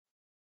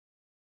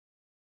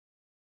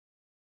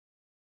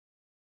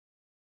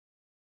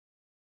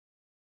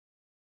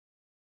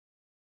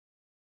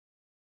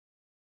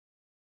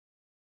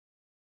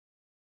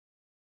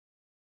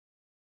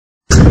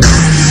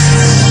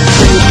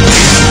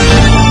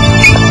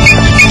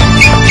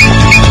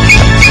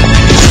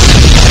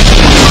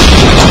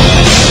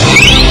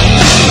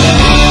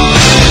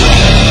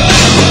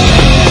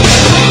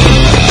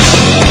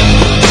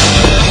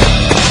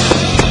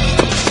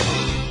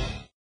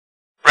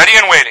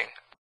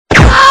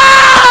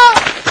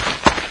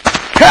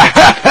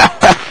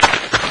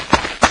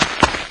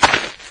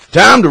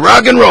Time to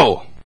rock and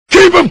roll.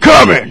 Keep 'em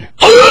coming!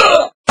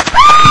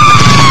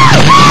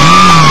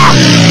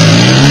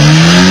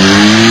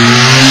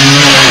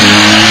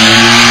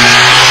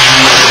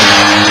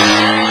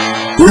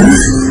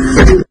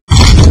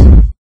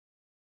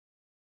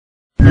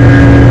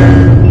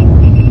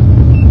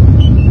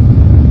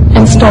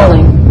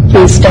 Installing.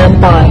 Please stand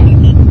by.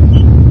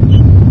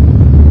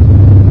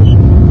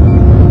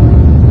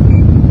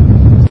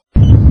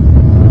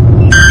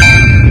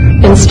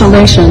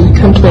 Installation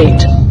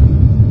complete.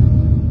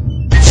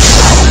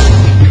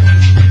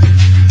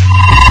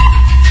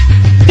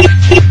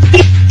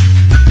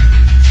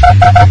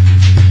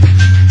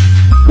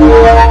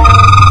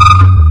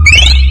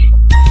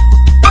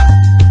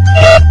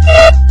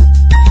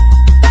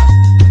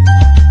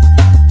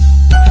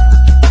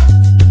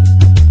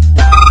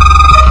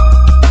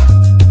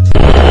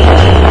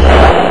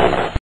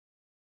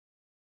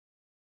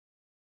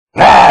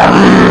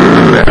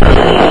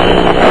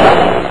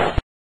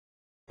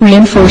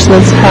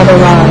 Reinforcements have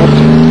arrived.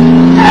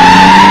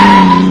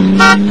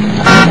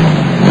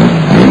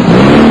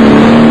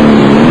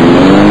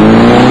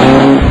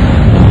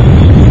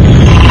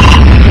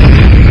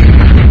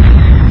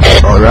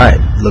 Alright,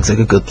 looks like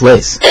a good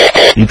place.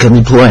 You can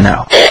deploy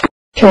now.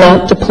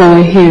 Cannot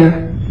deploy here.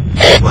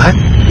 What?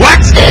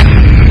 What?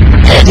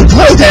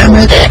 Deploy, damn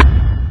it!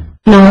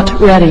 Not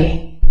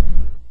ready.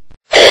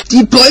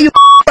 Deploy, you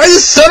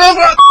son of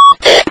a...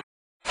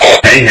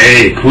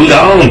 Hey, cool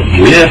down.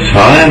 We have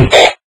time.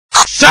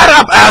 Shut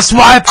up,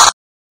 asswipe!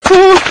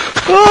 Oh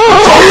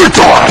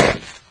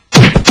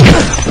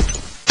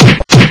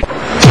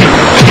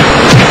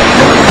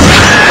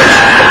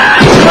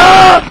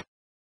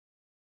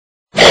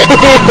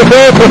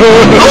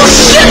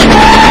shit!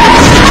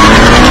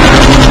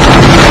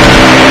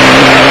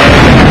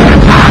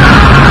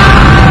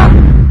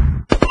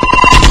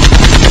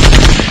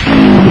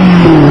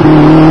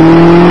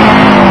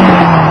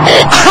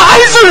 I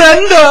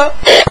surrender!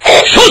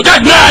 Shoot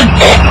that man!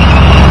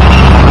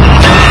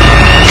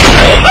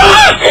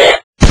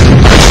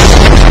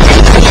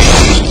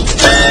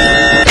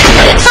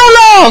 So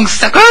long,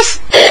 suckers!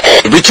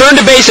 Return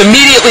to base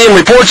immediately and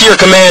report to your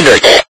commander.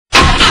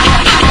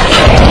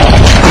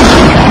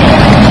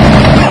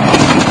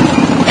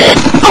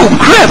 Oh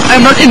crap,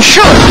 I'm not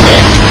insured!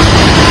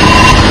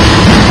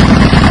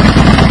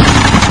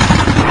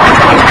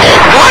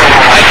 What?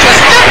 I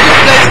just left this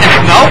place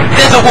and now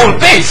there's a whole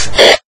base!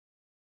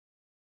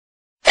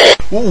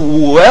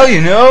 Well,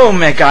 you know,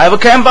 MacGyver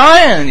came by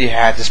and he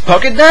had his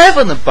pocket knife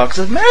and a box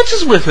of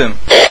matches with him.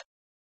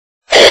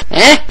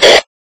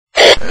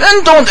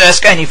 And don't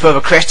ask any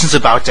further questions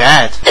about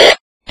that.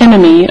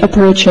 Enemy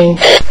approaching.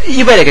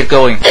 You better get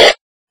going.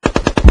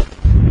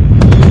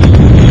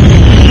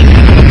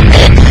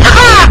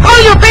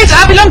 All your base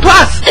belong to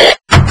us!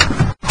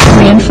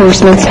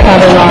 Reinforcements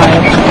have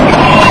arrived.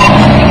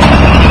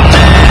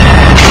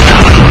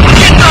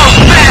 Get those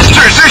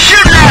bastards! They're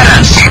shooting at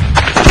us!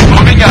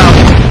 Moving out.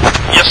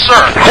 Yes,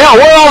 sir. Hell,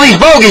 where are all these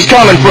bogeys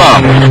coming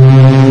from?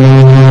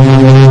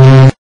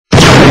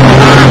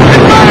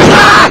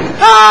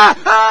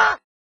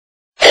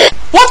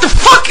 What the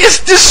fuck is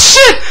this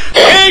shit?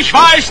 Ich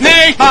weiß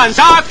nicht, man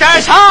sagt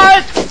es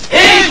halt!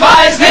 Ich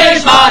weiß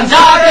nicht, man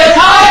sagt es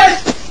halt!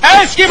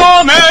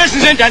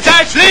 Eskimo-Mösen sind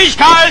entsetzlich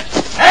kalt!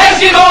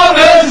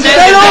 Eskimo-Mösen sind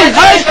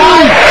entsetzlich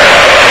kalt!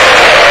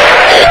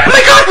 Oh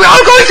my god, we're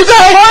all going to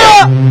die!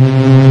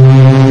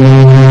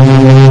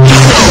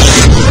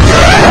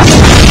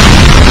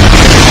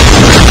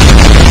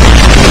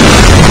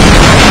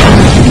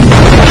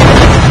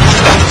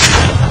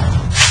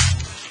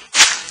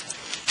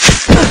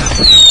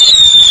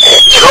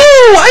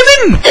 Oh, I'm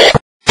in!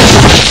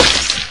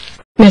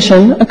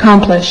 Mission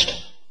accomplished.